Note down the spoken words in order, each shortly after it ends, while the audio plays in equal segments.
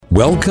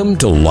Welcome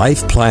to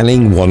Life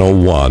Planning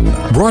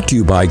 101, brought to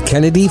you by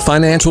Kennedy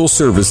Financial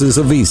Services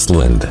of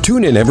Eastland.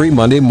 Tune in every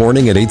Monday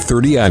morning at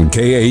 8:30 on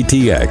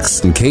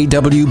KATX and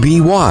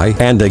KWBY,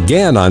 and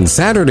again on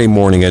Saturday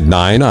morning at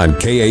 9 on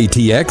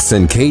KATX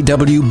and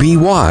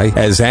KWBY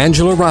as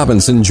Angela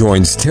Robinson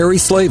joins Terry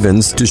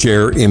Slavens to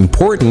share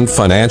important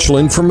financial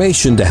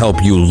information to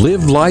help you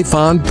live life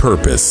on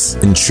purpose.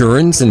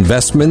 Insurance,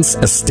 investments,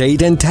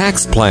 estate and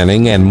tax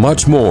planning, and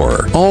much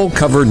more. All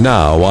covered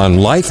now on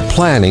Life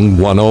Planning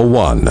 101.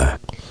 Well,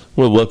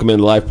 welcome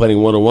into Life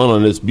Planning 101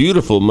 on this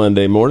beautiful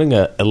Monday morning,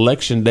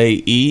 Election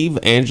Day Eve.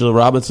 Angela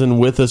Robinson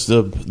with us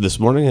this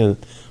morning. And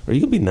are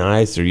you going to be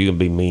nice or are you going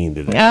to be mean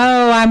today?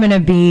 Oh, I'm going to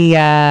be,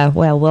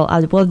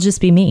 we'll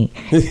just be me.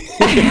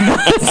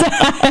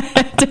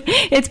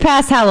 It's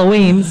past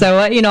Halloween, so,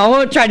 I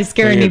won't try to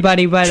scare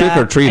anybody, but trick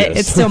or treat us.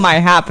 It still might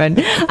happen.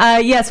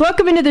 Yes,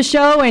 welcome into the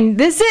show, and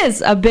this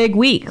is a big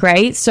week,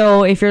 right?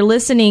 So if you're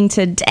listening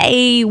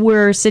today,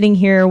 we're sitting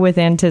here with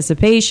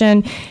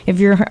anticipation. If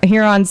you're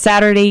here on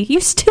Saturday, you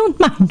still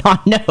might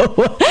not know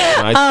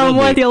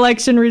what the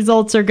election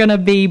results are going to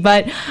be,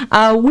 but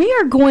we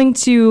are going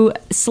to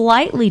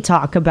slightly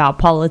talk about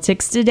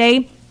politics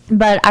today.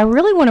 But I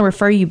really want to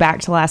refer you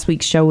back to last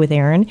week's show with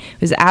Aaron.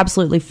 It was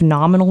absolutely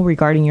phenomenal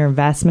regarding your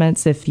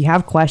investments. If you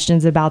have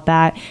questions about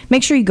that,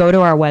 make sure you go to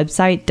our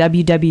website,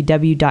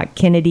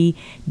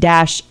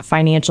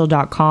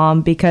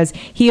 www.kennedy-financial.com, because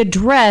he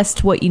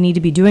addressed what you need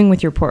to be doing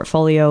with your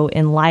portfolio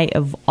in light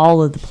of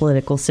all of the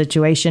political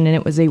situation. And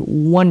it was a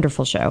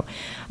wonderful show.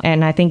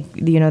 And I think,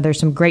 there's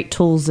some great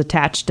tools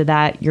attached to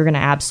that you're going to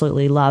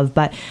absolutely love.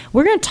 But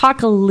we're going to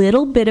talk a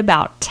little bit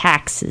about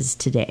taxes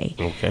today.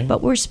 Okay.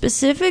 But we're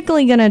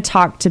specifically going to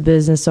talk to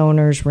business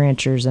owners,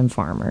 ranchers, and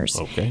farmers.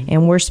 Okay.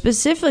 And we're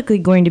specifically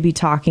going to be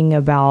talking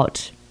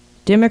about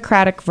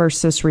Democratic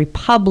versus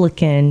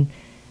Republican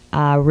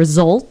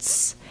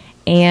results.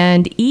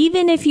 And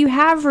even if you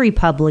have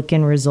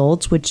Republican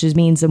results, which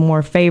means a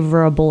more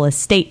favorable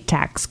estate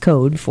tax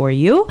code for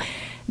you,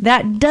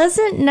 that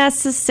doesn't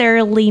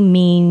necessarily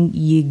mean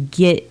you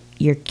get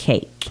your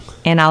cake.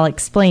 And I'll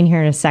explain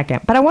here in a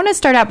second. But I want to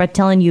start out by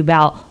telling you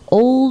about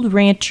old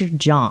rancher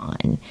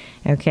John.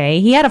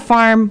 Okay, he had a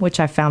farm, which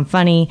I found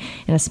funny,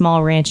 in a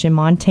small ranch in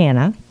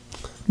Montana.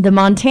 The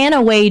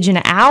Montana Wage and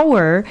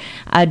Hour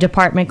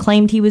Department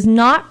claimed he was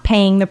not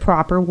paying the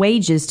proper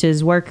wages to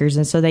his workers,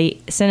 and so they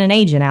sent an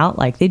agent out,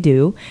 like they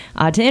do,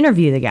 to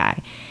interview the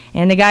guy.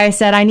 And the guy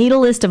said, "I need a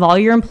list of all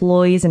your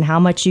employees and how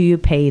much you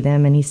pay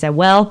them." And he said,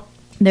 "Well,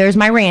 there's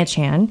my ranch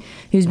hand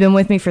who's been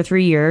with me for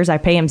 3 years. I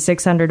pay him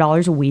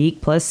 $600 a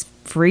week plus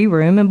free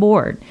room and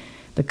board.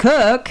 The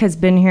cook has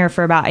been here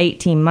for about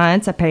 18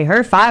 months. I pay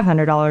her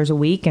 $500 a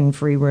week and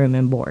free room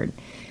and board.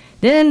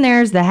 Then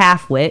there's the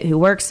half-wit who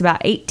works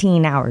about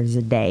 18 hours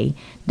a day,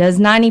 does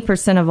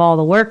 90% of all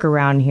the work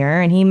around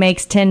here, and he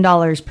makes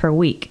 $10 per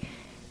week,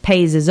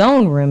 pays his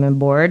own room and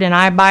board, and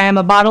I buy him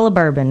a bottle of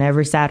bourbon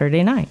every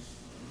Saturday night."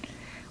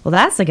 "Well,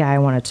 that's the guy I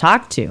want to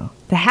talk to.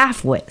 The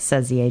half-wit,"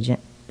 says the agent.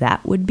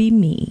 "That would be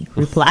me,"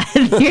 replied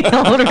the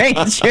old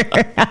rancher.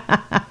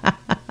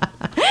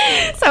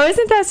 So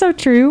isn't that so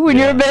true? When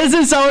you're a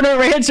business owner,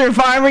 rancher,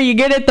 farmer, you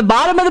get at the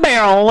bottom of the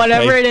barrel,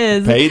 whatever it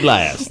is. Paid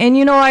last. And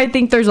I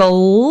think there's a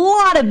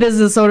lot of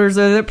business owners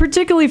that are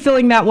particularly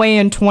feeling that way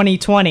in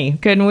 2020.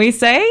 Couldn't we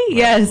say?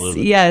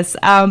 Absolutely. Yes.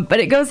 But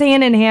it goes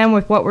hand in hand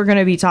with what we're going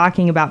to be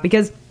talking about,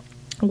 because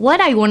what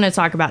I want to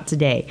talk about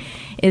today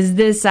is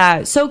this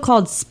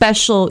so-called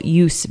special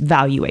use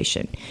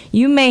valuation.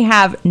 You may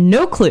have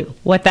no clue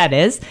what that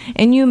is,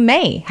 and you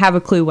may have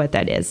a clue what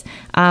that is.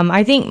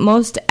 I think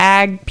most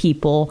ag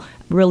people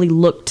really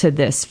look to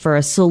this for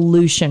a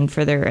solution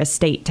for their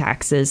estate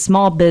taxes.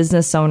 Small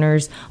business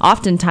owners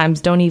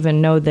oftentimes don't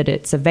even know that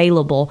it's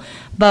available.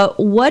 But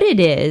what it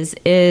is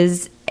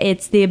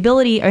it's the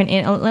ability,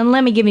 and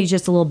let me give you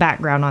just a little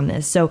background on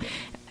this. So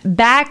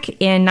back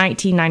in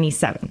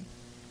 1997,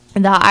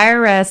 the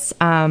IRS,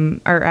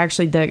 or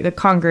actually the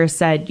Congress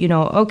said,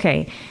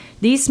 okay,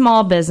 these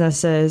small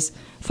businesses,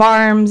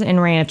 farms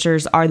and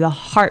ranchers are the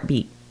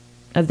heartbeat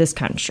of this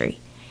country.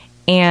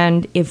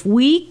 And if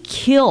we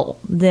kill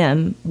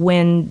them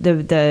when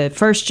the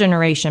first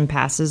generation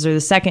passes or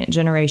the second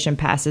generation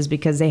passes,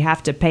 because they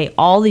have to pay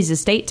all these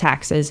estate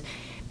taxes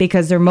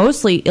because they're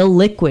mostly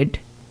illiquid,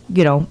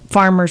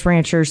 farmers,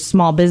 ranchers,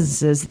 small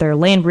businesses, they're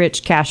land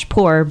rich, cash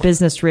poor,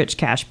 business rich,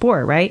 cash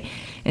poor, right?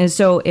 And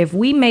so if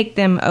we make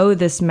them owe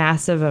this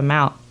massive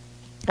amount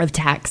of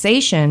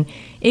taxation,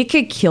 it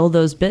could kill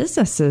those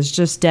businesses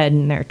just dead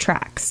in their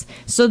tracks.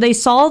 So they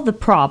solved the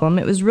problem.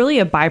 It was really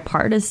a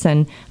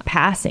bipartisan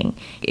passing.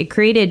 It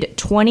created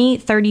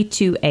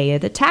 2032A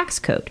of the tax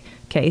code.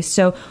 Okay,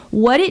 so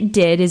what it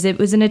did is it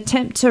was an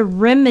attempt to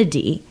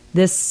remedy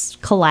this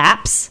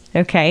collapse,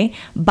 okay,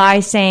 by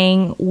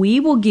saying we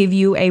will give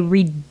you a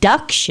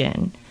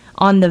reduction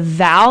on the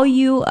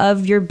value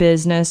of your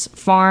business,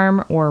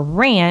 farm, or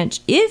ranch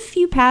if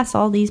you pass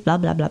all these blah,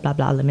 blah, blah, blah,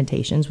 blah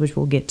limitations, which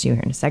we'll get to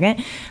here in a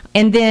second.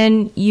 And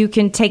then you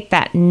can take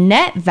that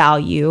net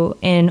value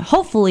and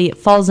hopefully it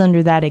falls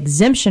under that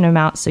exemption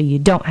amount so you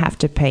don't have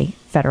to pay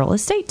federal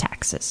estate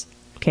taxes,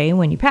 okay,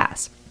 when you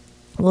pass.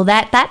 Well,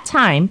 at that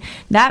time,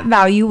 that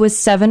value was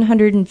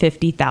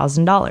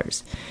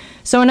 $750,000.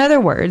 So in other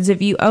words, if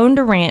you owned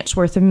a ranch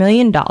worth $1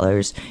 million,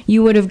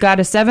 you would have got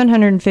a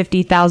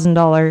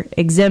 $750,000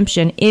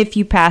 exemption if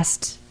you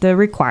passed the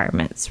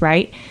requirements,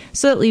 right?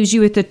 So it leaves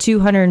you with a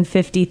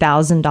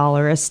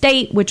 $250,000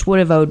 estate, which would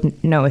have owed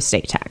no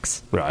estate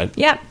tax. Right.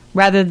 Yep.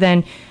 Rather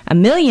than $1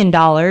 million,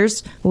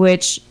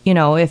 which,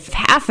 if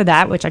half of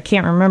that, which I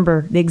can't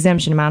remember the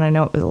exemption amount, I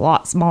know it was a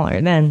lot smaller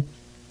then,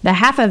 the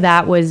half of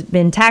that was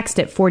been taxed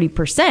at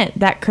 40%,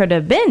 that could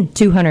have been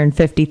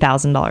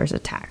 $250,000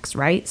 of tax,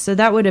 right? So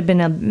that would have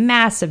been a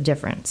massive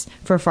difference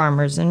for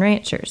farmers and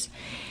ranchers.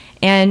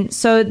 And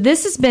so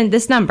this has been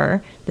this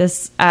number,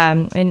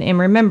 and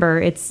remember,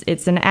 it's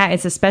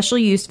a special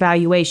use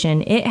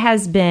valuation. It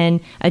has been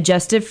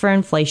adjusted for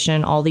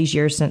inflation all these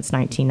years since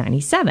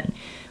 1997.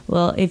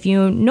 Well, if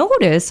you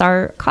notice,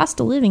 our cost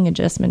of living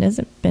adjustment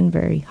hasn't been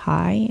very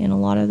high in a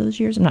lot of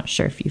those years. I'm not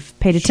sure if you've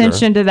paid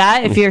attention to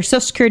that. If you're a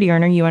Social Security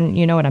earner,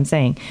 you know what I'm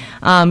saying.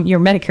 Your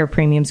Medicare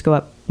premiums go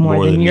up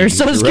more than your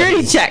Social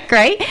Security check,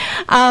 right?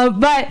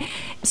 But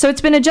so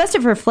it's been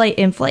adjusted for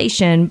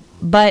inflation,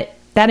 but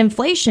that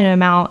inflation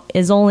amount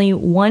is only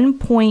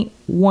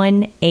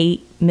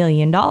 $1.18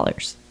 million.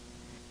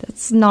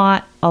 That's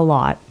not a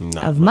lot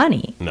of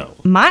money. No.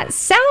 Might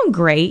sound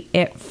great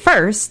at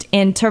first.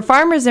 And to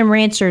farmers and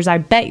ranchers, I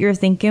bet you're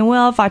thinking,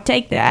 well, if I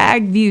take the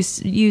ag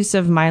use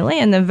of my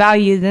land, the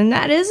value, then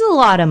that is a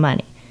lot of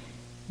money.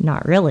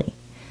 Not really.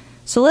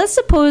 So let's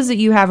suppose that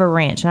you have a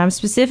ranch. And I'm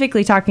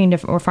specifically talking to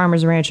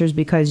farmers and ranchers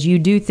because you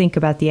do think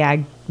about the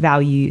ag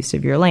value use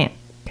of your land.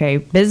 Okay.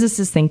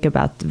 Businesses think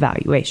about the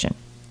valuation.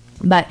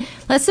 But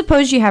let's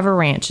suppose you have a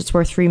ranch. It's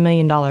worth $3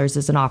 million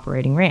as an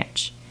operating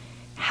ranch.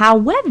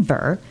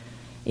 However,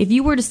 if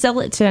you were to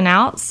sell it to an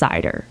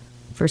outsider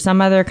for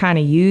some other kind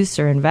of use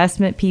or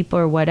investment people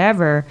or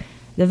whatever,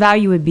 the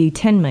value would be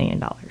 $10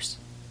 million.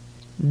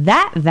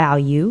 That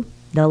value,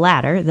 the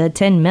latter, the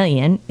 $10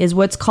 million, is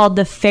what's called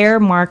the fair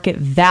market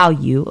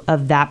value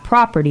of that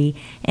property.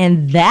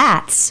 And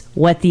that's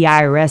what the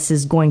IRS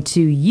is going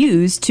to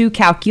use to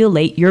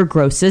calculate your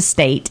gross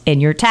estate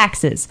and your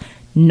taxes,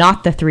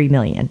 not the $3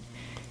 million.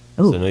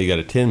 Ooh. So now you got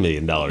a $10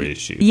 million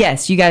issue.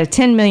 Yes, you got a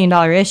 $10 million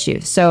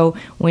issue. So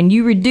when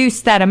you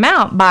reduce that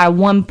amount by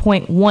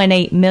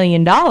 $1.18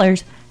 million,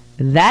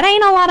 that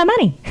ain't a lot of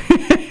money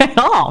at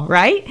all,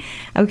 right?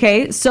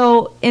 Okay,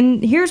 so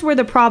and here's where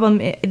the problem,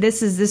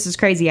 this is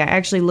crazy. I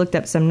actually looked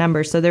up some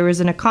numbers. So there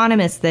was an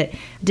economist that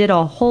did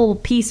a whole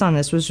piece on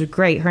this, which was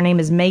great. Her name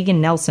is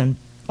Megan Nelson.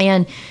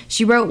 And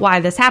she wrote why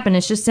this happened.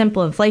 It's just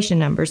simple inflation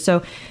numbers.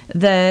 So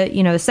the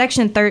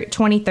Section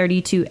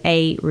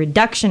 2032A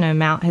reduction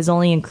amount has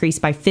only increased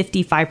by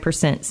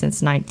 55%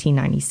 since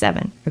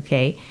 1997.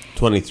 Okay.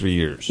 23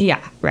 years.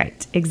 Yeah,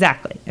 right.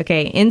 Exactly.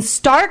 Okay. In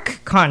stark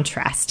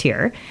contrast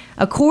here,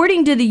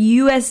 according to the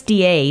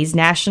USDA's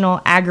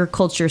National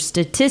Agriculture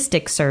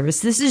Statistics Service,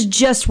 this is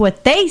just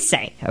what they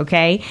say.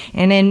 Okay.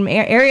 And in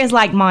areas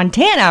like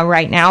Montana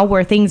right now,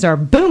 where things are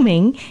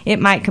booming, it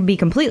might be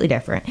completely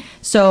different.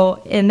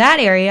 So in that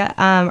area,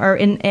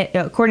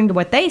 according to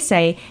what they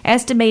say,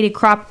 estimated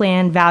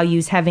cropland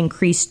values have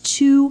increased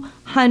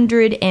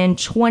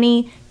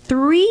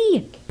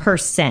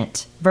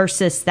 223%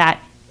 versus that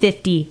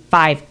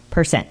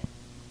 55%.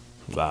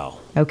 Wow.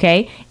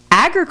 Okay.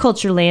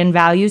 Agriculture land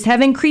values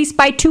have increased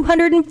by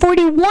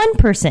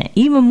 241%,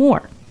 even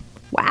more.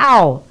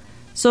 Wow.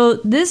 So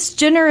this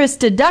generous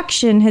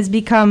deduction has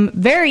become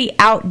very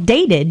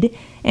outdated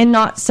and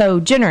not so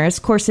generous.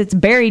 Of course, it's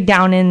buried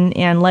down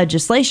in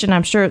legislation.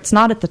 I'm sure it's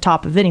not at the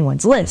top of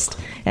anyone's list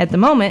at the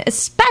moment,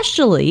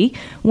 especially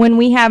when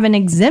we have an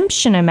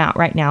exemption amount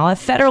right now, a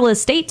federal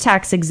estate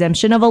tax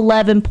exemption of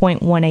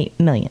 $11.18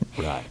 million.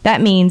 Right.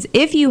 That means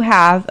if you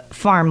have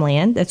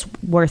farmland that's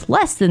worth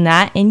less than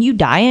that and you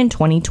die in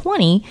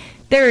 2020,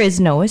 there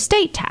is no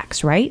estate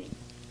tax, right?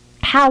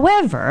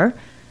 However,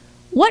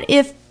 what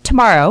if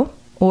tomorrow,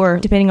 or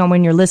depending on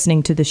when you're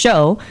listening to the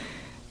show,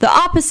 the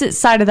opposite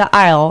side of the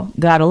aisle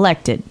got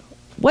elected?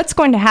 What's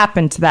going to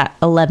happen to that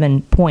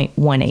 $11.18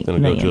 million? It's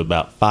going to go to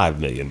about $5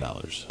 million.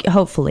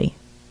 Hopefully.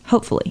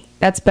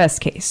 That's best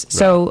case. Right.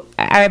 So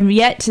I've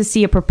yet to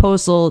see a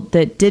proposal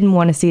that didn't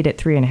want to see it at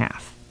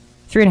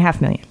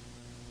 $3.5 million.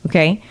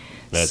 Okay?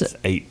 That's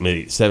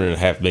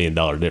 $7.5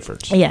 million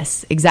difference.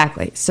 Yes,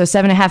 exactly. So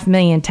 $7.5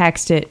 million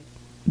taxed at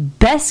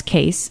best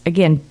case,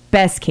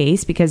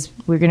 because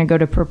we're going to go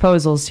to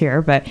proposals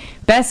here, but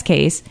best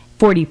case,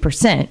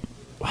 40%.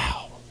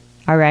 Wow.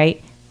 All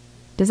right.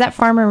 Does that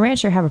farmer and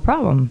rancher have a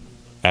problem?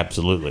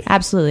 Absolutely.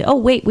 Absolutely. Oh,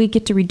 wait, we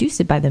get to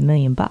reduce it by the $1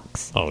 million.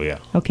 Oh, yeah.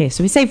 Okay,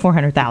 so we say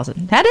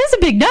 400,000. That is a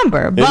big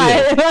number,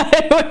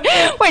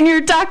 but when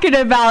you're talking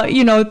about,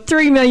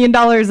 $3 million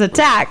of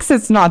tax,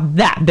 it's not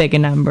that big a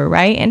number,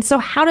 right? And so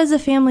how does a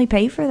family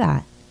pay for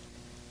that?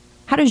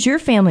 How does your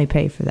family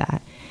pay for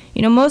that?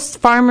 Most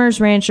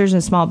farmers, ranchers,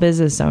 and small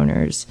business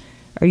owners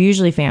are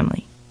usually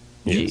family.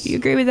 Yes. You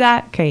agree with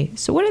that? Okay,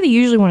 so what do they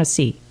usually want to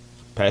see?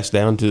 Passed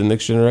down to the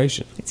next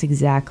generation. That's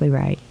exactly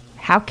right.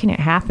 How can it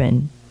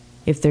happen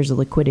if there's a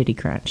liquidity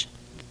crunch?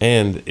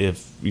 And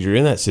if you're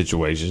in that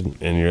situation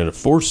and you're in a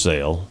forced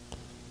sale,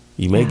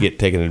 you may get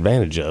taken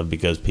advantage of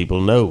because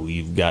people know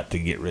you've got to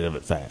get rid of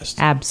it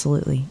fast.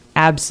 Absolutely.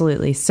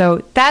 Absolutely.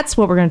 So that's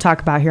what we're going to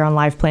talk about here on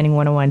Life Planning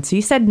 101. So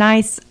you said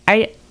nice.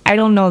 I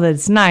don't know that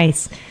it's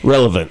nice.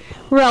 Relevant,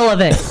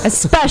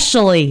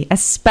 especially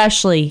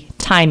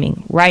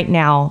timing right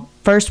now.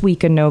 First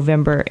week of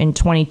November in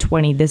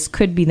 2020, this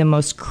could be the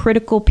most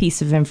critical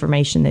piece of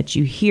information that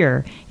you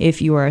hear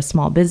if you are a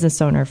small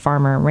business owner,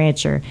 farmer, and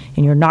rancher,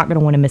 and you're not going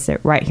to want to miss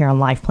it right here on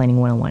Life Planning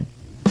 101.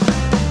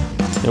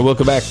 And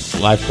welcome back,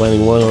 Life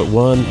Planning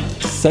 101,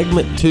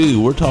 Segment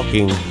 2. We're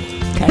talking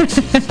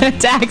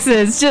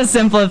taxes. Just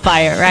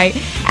simplify it, right?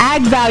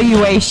 Ag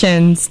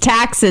valuations,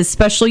 taxes,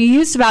 special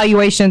use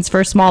valuations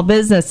for small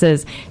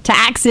businesses,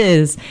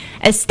 taxes,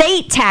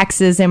 estate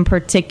taxes in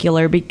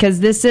particular,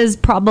 because this is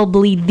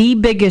probably the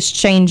biggest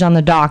change on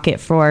the docket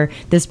for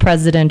this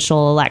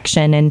presidential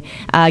election. And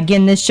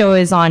again, this show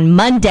is on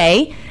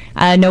Monday,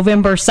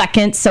 November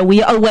 2nd. So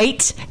we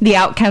await the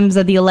outcomes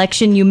of the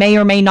election. You may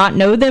or may not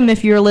know them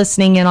if you're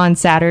listening in on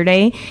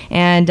Saturday.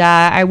 And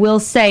I will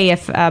say,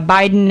 if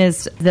Biden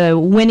is the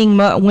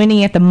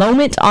winning at the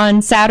moment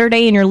on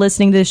Saturday, and you're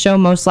listening to the show,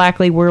 most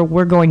likely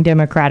we're going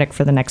Democratic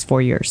for the next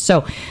 4 years.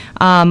 So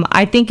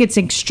I think it's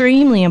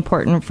extremely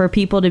important for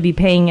people to be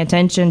paying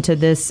attention to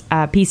this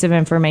piece of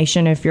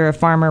information if you're a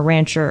farmer,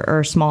 rancher,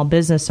 or small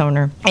business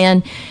owner.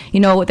 And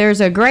there's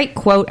a great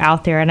quote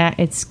out there, and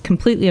it's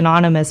completely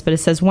anonymous, but it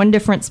says, one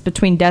difference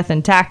between death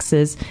and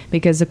taxes,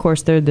 because of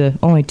course they're the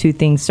only two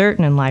things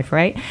certain in life,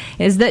 right,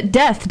 is that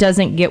death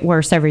doesn't get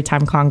worse every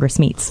time Congress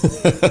meets.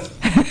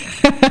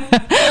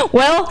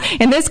 Well,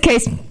 in this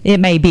case, it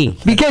may be,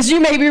 because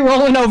you may be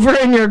rolling over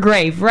in your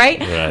grave,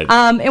 right?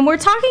 And we're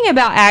talking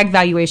about ag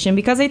valuation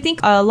because I think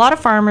a lot of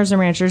farmers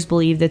and ranchers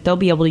believe that they'll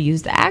be able to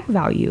use the ag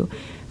value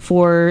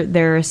for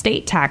their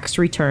estate tax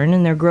return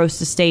and their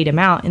gross estate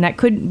amount, and that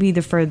couldn't be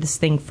the furthest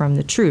thing from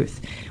the truth.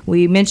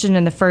 We mentioned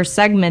in the first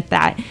segment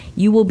that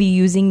you will be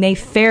using the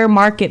fair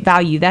market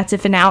value. That's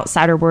if an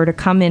outsider were to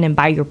come in and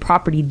buy your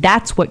property.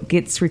 That's what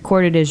gets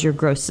recorded as your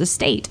gross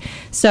estate.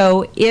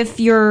 So if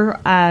you're,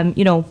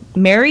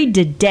 married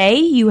today,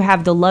 you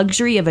have the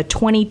luxury of a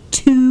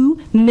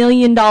 $22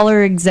 million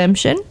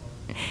exemption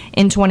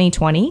in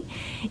 2020.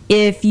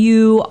 If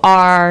you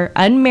are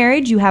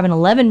unmarried, you have an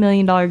 $11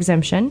 million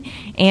exemption.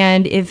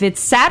 And if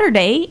it's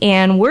Saturday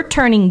and we're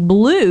turning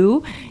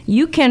blue,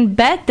 you can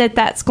bet that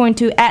that's going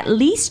to at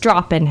least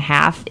drop in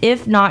half,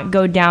 if not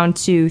go down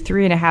to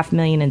 $3.5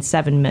 million and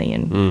 $7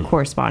 million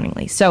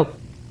correspondingly. So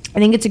I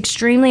think it's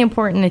extremely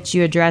important that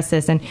you address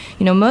this. And,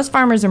 most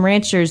farmers and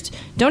ranchers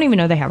don't even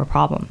know they have a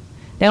problem.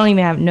 They don't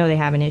even know they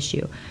have an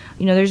issue.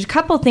 There's a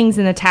couple things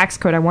in the tax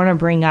code I want to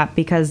bring up,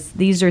 because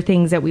these are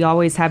things that we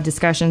always have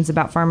discussions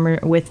about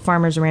with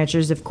farmers and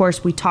ranchers. Of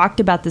course, we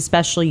talked about the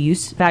special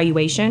use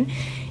valuation,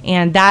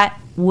 and that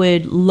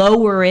would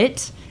lower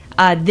it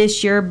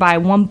this year by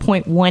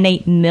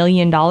 $1.18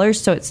 million.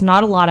 So it's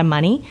not a lot of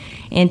money.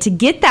 And to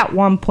get that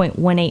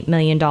 $1.18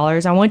 million,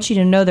 I want you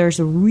to know there's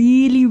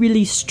really,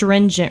 really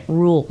stringent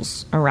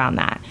rules around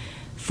that.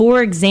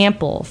 For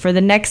example, for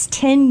the next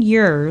 10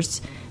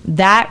 years,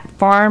 that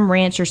farm,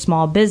 ranch, or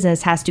small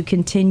business has to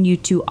continue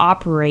to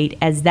operate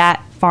as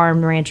that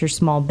farm, ranch, or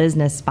small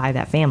business by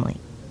that family.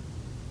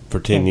 For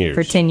 10 years.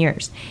 For 10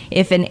 years.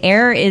 If an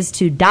heir is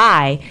to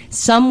die,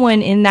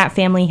 someone in that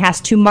family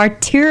has to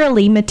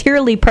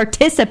materially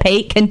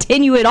participate,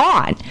 continue it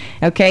on.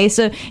 Okay,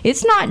 so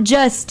it's not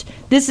just,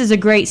 this is a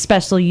great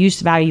special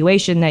use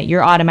valuation that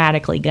you're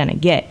automatically going to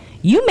get.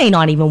 You may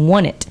not even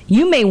want it.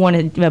 You may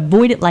want to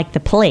avoid it like the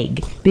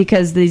plague,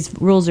 because these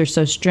rules are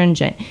so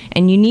stringent.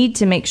 And you need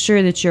to make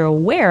sure that you're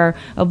aware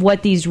of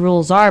what these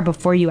rules are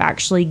before you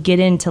actually get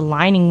into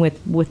lining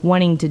with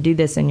wanting to do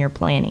this in your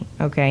planning.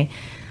 Okay,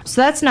 so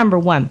that's number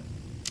one.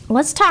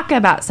 Let's talk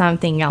about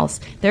something else.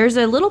 There's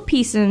a little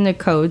piece in the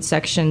code,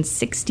 section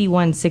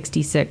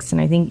 6166,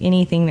 and I think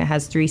anything that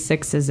has 3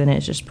 6s in it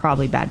is just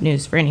probably bad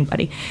news for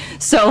anybody.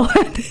 So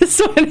this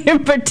one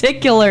in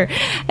particular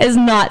is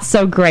not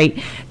so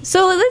great.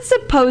 So let's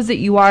suppose that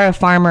you are a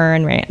farmer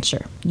and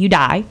rancher. You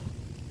die,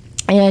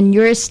 and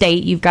your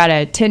estate, you've got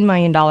a $10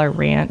 million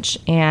ranch,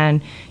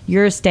 and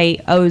your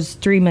estate owes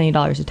 $3 million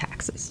of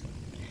taxes.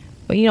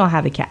 But you don't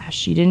have the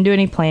cash. You didn't do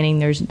any planning.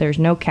 There's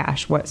no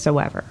cash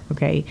whatsoever,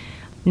 okay?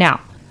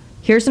 Now,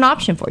 here's an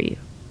option for you.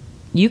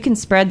 You can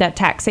spread that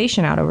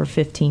taxation out over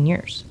 15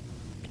 years.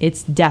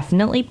 It's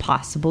definitely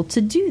possible to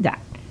do that.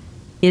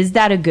 Is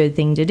that a good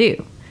thing to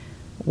do?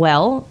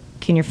 Well,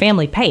 can your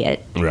family pay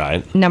it?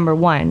 Right. Number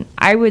one,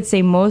 I would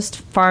say most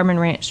farm and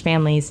ranch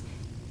families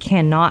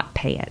cannot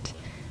pay it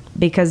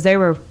because they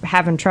were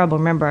having trouble.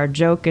 Remember our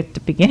joke at the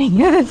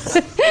beginning of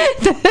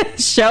the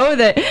show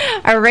that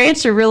a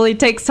rancher really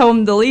takes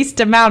home the least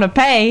amount of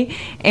pay,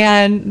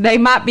 and they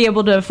might be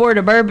able to afford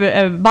a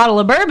bottle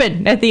of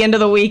bourbon at the end of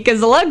the week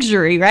as a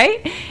luxury,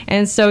 right?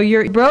 And so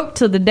you're broke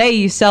till the day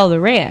you sell the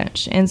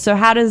ranch. And so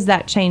how does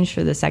that change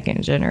for the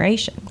second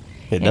generation?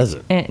 It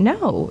doesn't.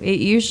 No, it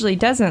usually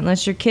doesn't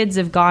unless your kids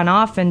have gone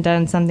off and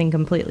done something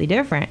completely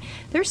different.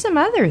 There's some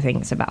other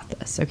things about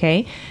this,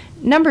 okay?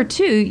 Number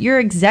two, your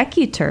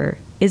executor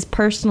is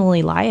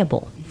personally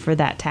liable for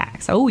that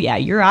tax. Oh, yeah,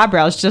 your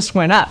eyebrows just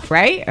went up,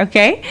 right?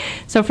 Okay.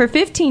 So for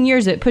 15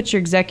 years, it puts your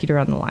executor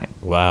on the line.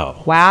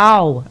 Wow.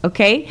 Wow.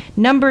 Okay.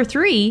 Number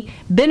three,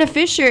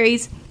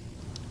 beneficiaries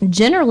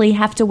generally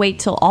have to wait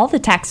till all the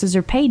taxes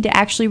are paid to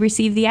actually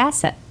receive the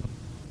asset.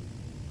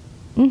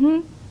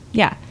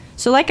 Yeah.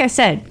 So like I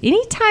said,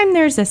 anytime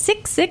there's a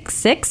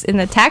 666 in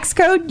the tax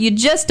code, you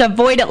just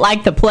avoid it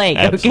like the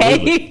plague,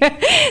 okay?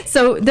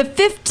 So the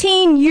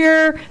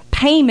 15-year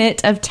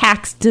payment of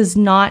tax does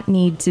not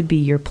need to be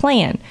your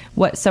plan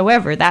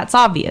whatsoever. That's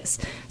obvious.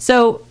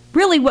 So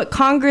really what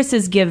Congress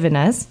has given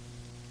us,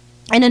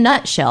 in a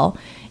nutshell,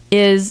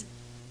 is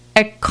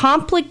a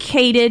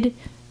complicated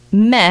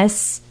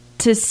mess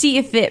to see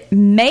if it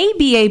may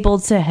be able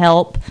to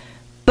help,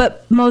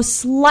 but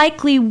most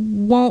likely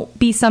won't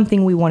be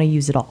something we want to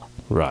use at all.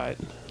 Right.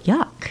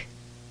 Yuck.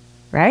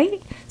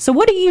 Right? So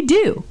what do you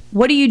do?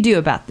 What do you do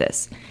about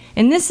this?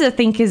 And this, I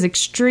think, is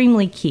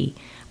extremely key.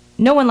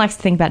 No one likes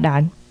to think about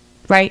dying,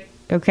 right?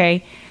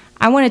 Okay.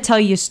 I want to tell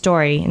you a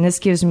story, and this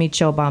gives me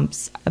chill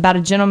bumps, about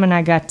a gentleman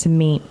I got to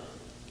meet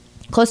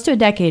close to a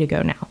decade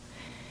ago now.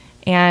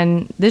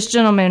 And this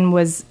gentleman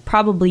was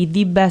probably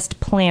the best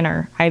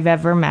planner I've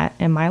ever met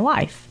in my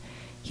life.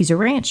 He's a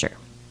rancher.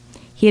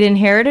 He had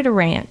inherited a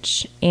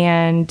ranch,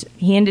 and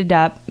he ended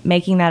up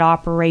making that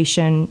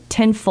operation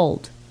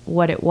tenfold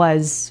what it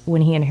was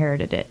when he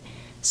inherited it.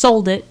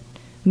 Sold it,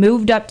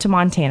 moved up to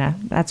Montana.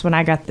 That's when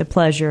I got the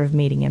pleasure of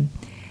meeting him.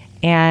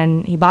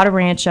 And he bought a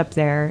ranch up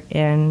there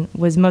and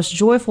was the most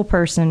joyful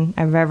person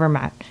I've ever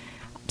met.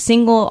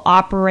 Single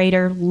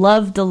operator,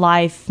 loved the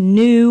life,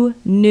 knew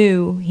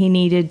he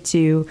needed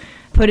to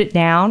put it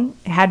down,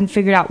 hadn't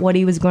figured out what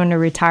he was going to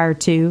retire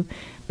to,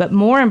 but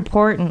more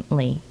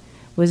importantly,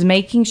 was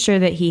making sure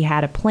that he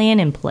had a plan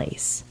in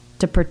place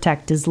to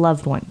protect his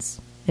loved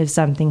ones if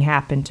something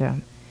happened to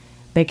him.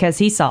 Because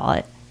he saw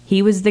it.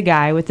 He was the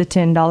guy with the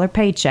 $10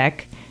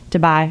 paycheck to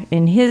buy,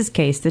 in his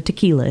case, the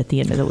tequila at the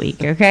end of the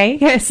week,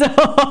 okay? So,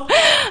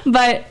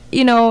 but,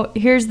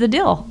 here's the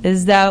deal,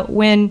 is that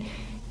when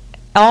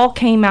all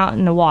came out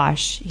in the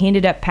wash, he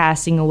ended up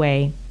passing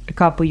away a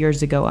couple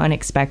years ago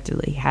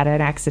unexpectedly, had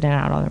an accident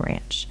out on the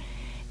ranch.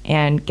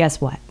 And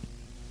guess what?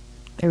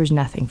 There was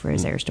nothing for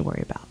his heirs to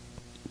worry about.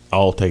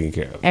 All taken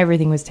care of.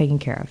 Everything was taken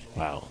care of.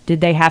 Wow. Did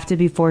they have to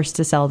be forced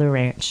to sell the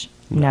ranch?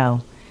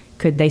 No.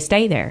 Could they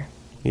stay there?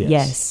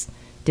 Yes.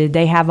 Did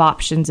they have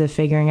options of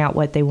figuring out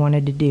what they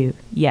wanted to do?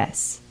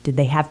 Yes. Did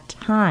they have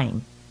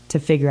time to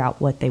figure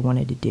out what they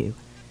wanted to do?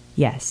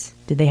 Yes.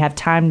 Did they have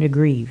time to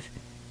grieve?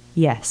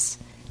 Yes.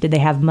 Did they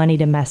have money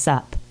to mess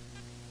up?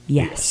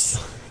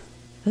 Yes.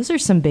 Those are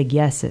some big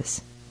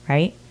yeses,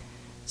 right?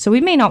 So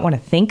we may not want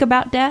to think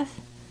about death,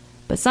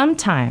 but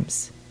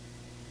sometimes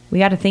we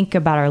got to think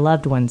about our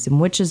loved ones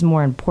and which is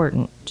more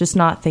important, just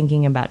not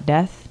thinking about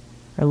death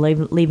or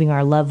leaving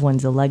our loved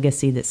ones a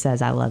legacy that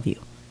says, I love you.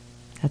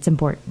 That's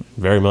important.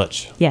 Very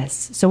much.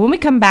 Yes. So when we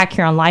come back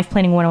here on Life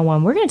Planning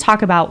 101, we're going to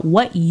talk about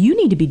what you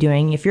need to be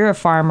doing if you're a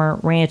farmer,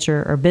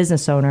 rancher, or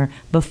business owner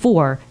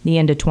before the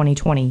end of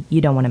 2020.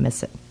 You don't want to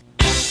miss it.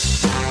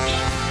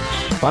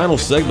 Final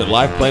segment,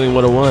 Life Planning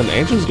 101.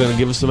 Angela's going to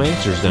give us some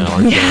answers now,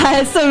 aren't you?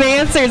 Yeah, some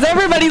answers.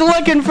 Everybody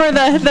looking for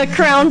the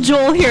crown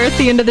jewel here at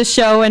the end of the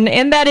show, and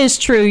that is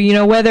true.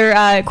 Whether,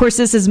 of course,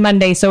 this is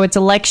Monday, so it's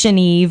election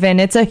eve,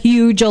 and it's a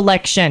huge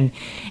election.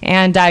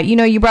 And,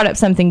 you brought up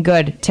something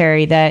good,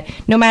 Terry, that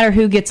no matter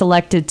who gets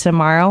elected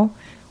tomorrow,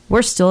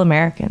 we're still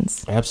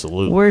Americans.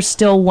 Absolutely. We're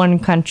still one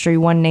country,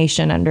 one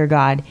nation under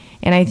God.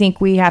 And I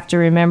think we have to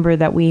remember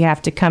that we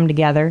have to come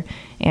together,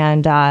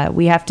 and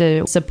we have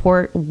to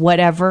support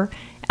whatever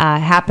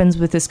happens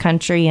with this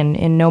country,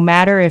 and no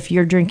matter if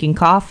you're drinking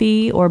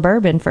coffee or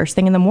bourbon first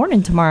thing in the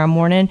morning tomorrow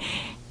morning,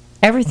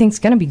 everything's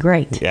going to be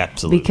great. Yeah,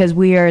 absolutely. Because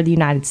we are the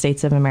United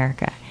States of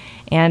America.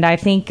 And I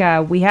think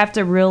we have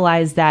to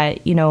realize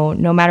that,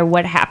 no matter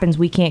what happens,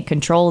 we can't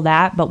control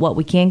that, but what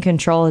we can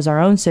control is our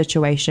own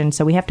situation,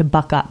 so we have to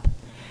buck up.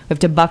 We have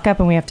to buck up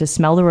and we have to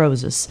smell the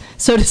roses,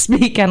 so to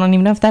speak. I don't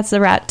even know if that's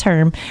the right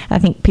term. I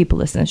think people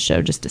listen to the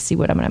show just to see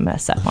what I'm going to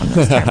mess up on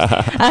those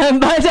terms.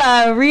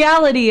 But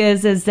reality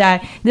is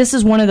that this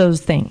is one of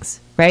those things,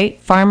 right?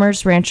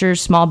 Farmers,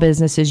 ranchers, small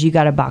businesses, you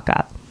got to buck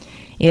up.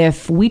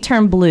 If we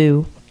turn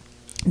blue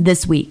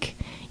this week,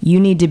 You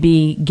need to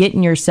be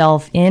getting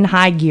yourself in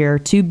high gear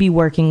to be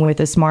working with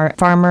a smart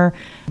farmer,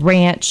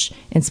 ranch,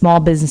 and small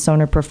business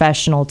owner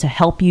professional to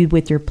help you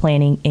with your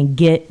planning and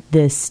get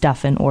this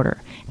stuff in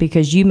order.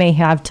 Because you may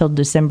have till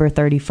December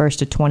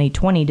 31st of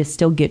 2020 to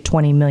still get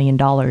 $20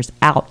 million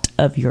out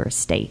of your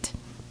estate.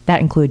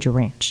 That includes your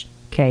ranch.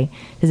 Okay.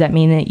 Does that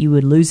mean that you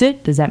would lose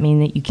it? Does that mean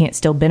that you can't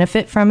still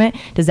benefit from it?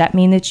 Does that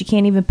mean that you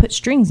can't even put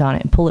strings on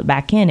it and pull it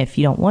back in if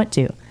you don't want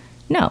to?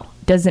 No,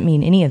 it doesn't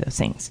mean any of those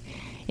things.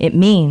 It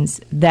means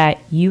that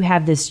you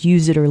have this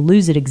use it or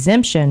lose it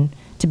exemption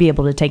to be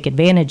able to take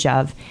advantage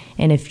of.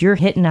 And if you're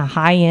hitting a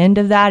high end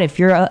of that, if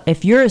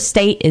your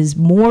estate is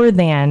more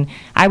than,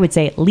 I would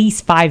say, at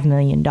least $5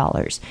 million,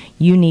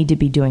 you need to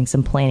be doing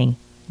some planning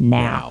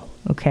now.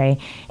 Okay.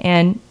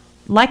 And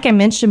like I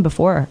mentioned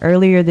before,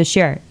 earlier this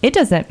year, it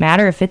doesn't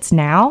matter if it's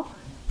now,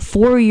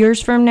 4 years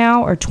from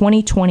now, or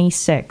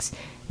 2026.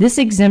 This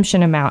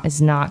exemption amount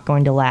is not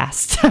going to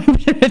last. I'm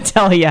going to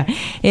tell you,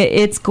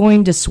 it's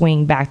going to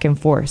swing back and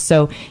forth.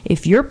 So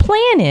if your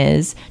plan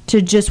is to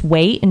just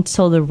wait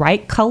until the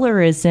right color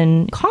is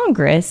in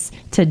Congress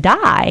to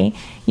die,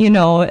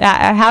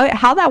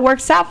 how that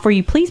works out for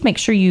you, please make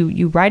sure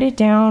you write it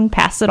down,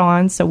 pass it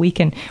on so we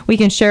can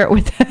share it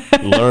with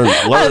learn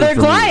other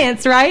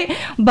clients, right?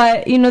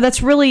 But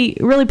that's really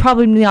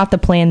probably not the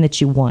plan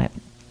that you want.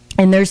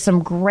 And there's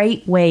some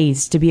great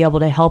ways to be able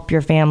to help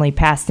your family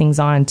pass things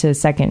on to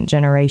second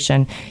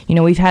generation.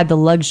 We've had the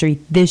luxury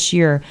this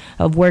year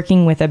of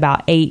working with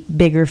about 8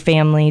 bigger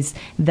families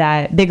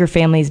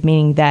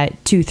meaning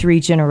that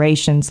 2-3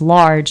 generations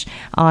large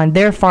on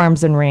their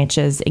farms and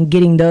ranches, and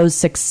getting those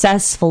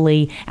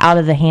successfully out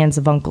of the hands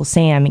of Uncle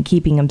Sam and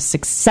keeping them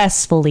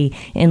successfully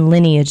in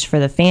lineage for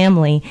the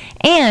family.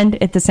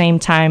 And at the same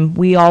time,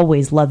 we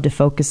always love to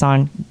focus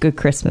on good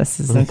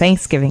Christmases and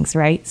Thanksgivings,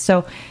 right?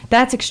 So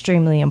that's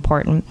extremely important.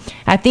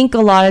 I think a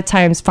lot of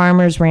times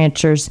farmers,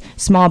 ranchers,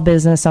 small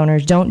business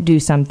owners don't do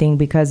something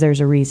because there's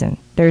a reason.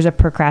 There's a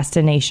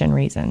procrastination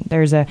reason.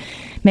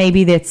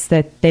 Maybe it's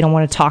that they don't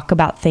want to talk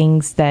about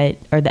things that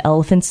are the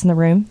elephants in the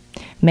room.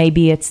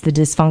 Maybe it's the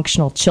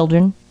dysfunctional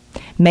children.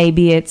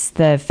 Maybe it's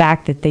the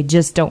fact that they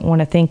just don't want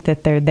to think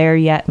that they're there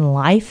yet in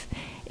life.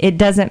 It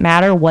doesn't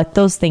matter what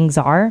those things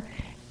are.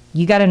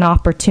 You got an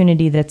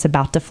opportunity that's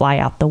about to fly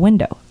out the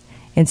window.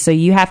 And so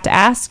you have to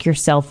ask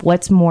yourself,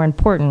 what's more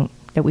important?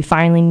 That we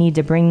finally need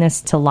to bring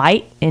this to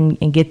light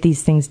and get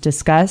these things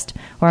discussed,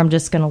 or I'm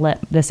just going to let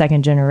the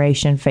second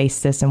generation face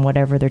this and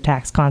whatever their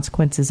tax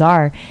consequences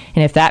are.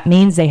 And if that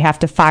means they have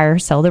to fire or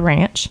sell the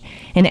ranch,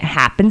 and it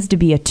happens to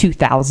be a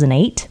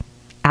 2008,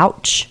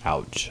 ouch.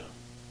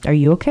 Are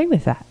you okay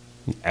with that?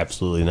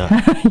 Absolutely not.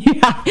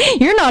 Yeah,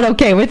 you're not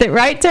okay with it,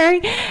 right,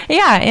 Terry?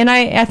 Yeah, and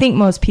I think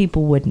most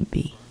people wouldn't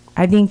be.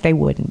 I think they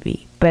wouldn't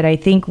be. But I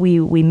think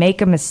we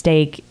make a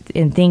mistake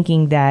in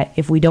thinking that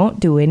if we don't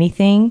do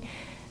anything,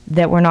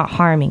 that we're not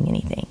harming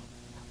anything.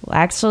 Well,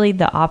 actually,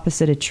 the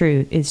opposite of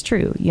true is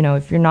true.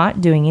 If you're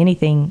not doing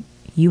anything,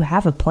 you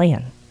have a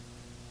plan.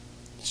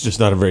 It's just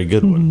not a very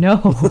good one.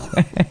 No.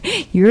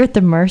 You're at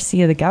the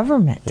mercy of the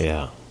government.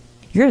 Yeah.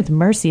 You're at the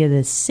mercy of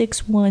the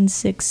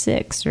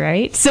 6166,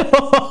 right? So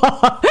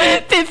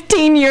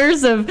 15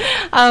 years of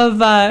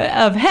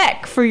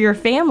heck for your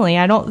family.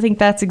 I don't think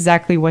that's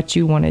exactly what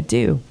you want to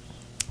do.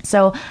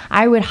 So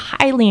I would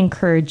highly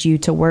encourage you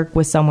to work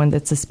with someone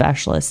that's a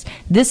specialist.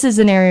 This is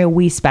an area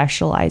we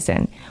specialize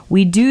in.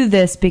 We do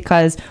this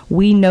because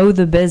we know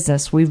the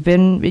business. We've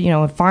been,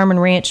 farm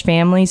and ranch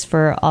families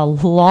for a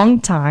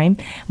long time,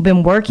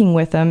 been working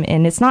with them.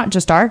 And it's not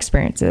just our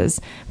experiences,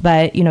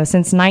 but,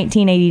 since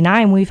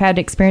 1989, we've had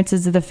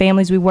experiences of the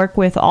families we work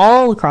with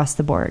all across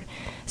the board.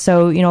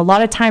 So, a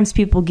lot of times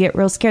people get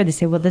real scared. They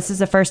say, well, this is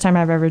the first time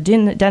I've ever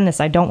done this.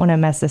 I don't want to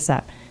mess this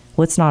up.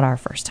 Well, it's not our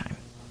first time.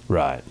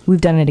 Right.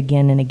 We've done it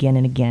again and again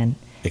and again.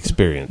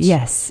 Experience.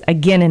 Yes,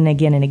 again and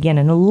again and again.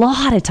 And a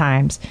lot of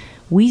times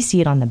we see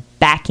it on the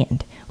back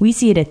end. We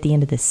see it at the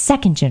end of the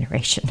second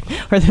generation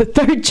or the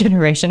third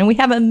generation. And we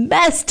have a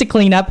mess to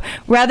clean up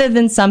rather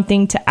than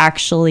something to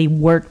actually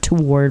work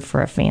toward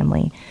for a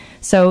family.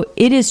 So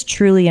it is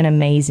truly an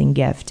amazing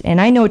gift.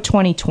 And I know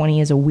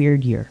 2020 is a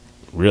weird year.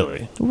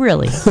 Really?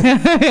 Really.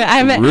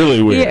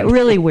 Really weird. Yeah,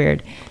 really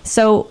weird.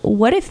 So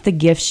what if the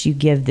gifts you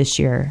give this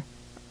year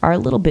are a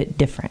little bit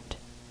different?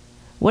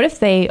 What if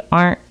they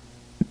aren't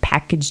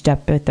packaged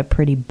up with a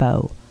pretty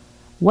bow?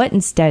 What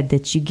instead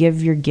that you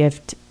give your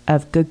gift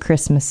of good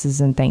Christmases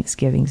and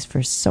Thanksgivings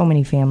for so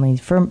many families,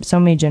 for so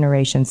many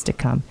generations to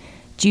come?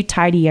 Do you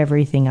tidy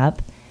everything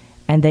up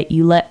and that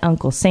you let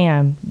Uncle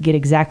Sam get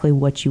exactly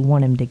what you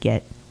want him to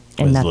get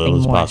and as nothing little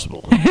as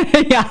more? possible.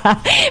 Yeah,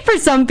 for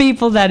some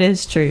people that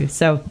is true.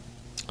 So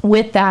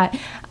with that,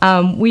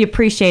 we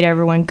appreciate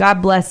everyone.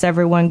 God bless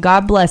everyone.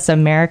 God bless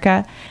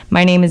America.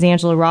 My name is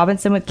Angela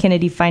Robinson with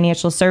Kennedy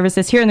Financial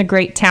Services here in the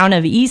great town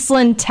of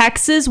Eastland,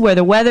 Texas, where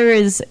the weather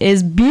is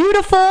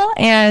beautiful,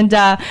 and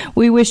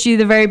we wish you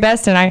the very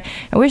best. And I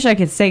wish I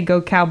could say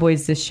go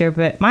Cowboys this year,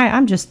 but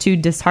I'm just too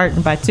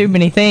disheartened by too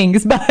many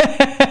things.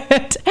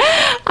 But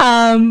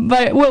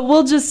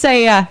we'll just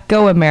say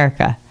go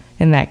America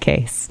in that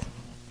case.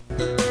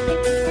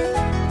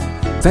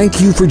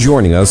 Thank you for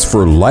joining us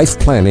for Life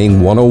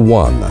Planning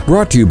 101,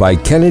 brought to you by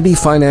Kennedy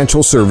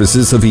Financial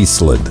Services of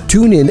Eastland.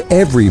 Tune in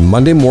every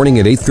Monday morning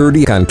at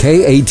 8:30 on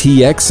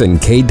KATX and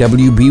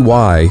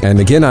KWBY, and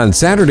again on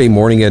Saturday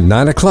morning at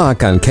 9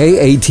 o'clock on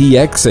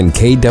KATX and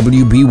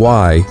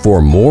KWBY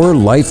for more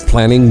Life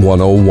Planning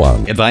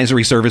 101.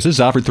 Advisory services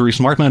offered through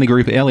Smart Money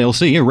Group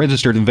LLC, a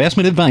registered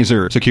investment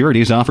advisor.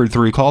 Securities offered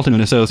through Calton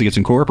 & Associates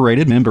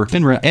Incorporated, member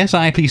FINRA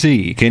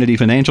SIPC. Kennedy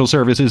Financial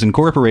Services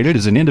Incorporated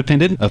is an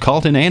independent of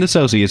Calton &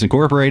 Associates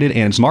Incorporated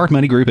and Smart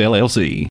Money Group LLC.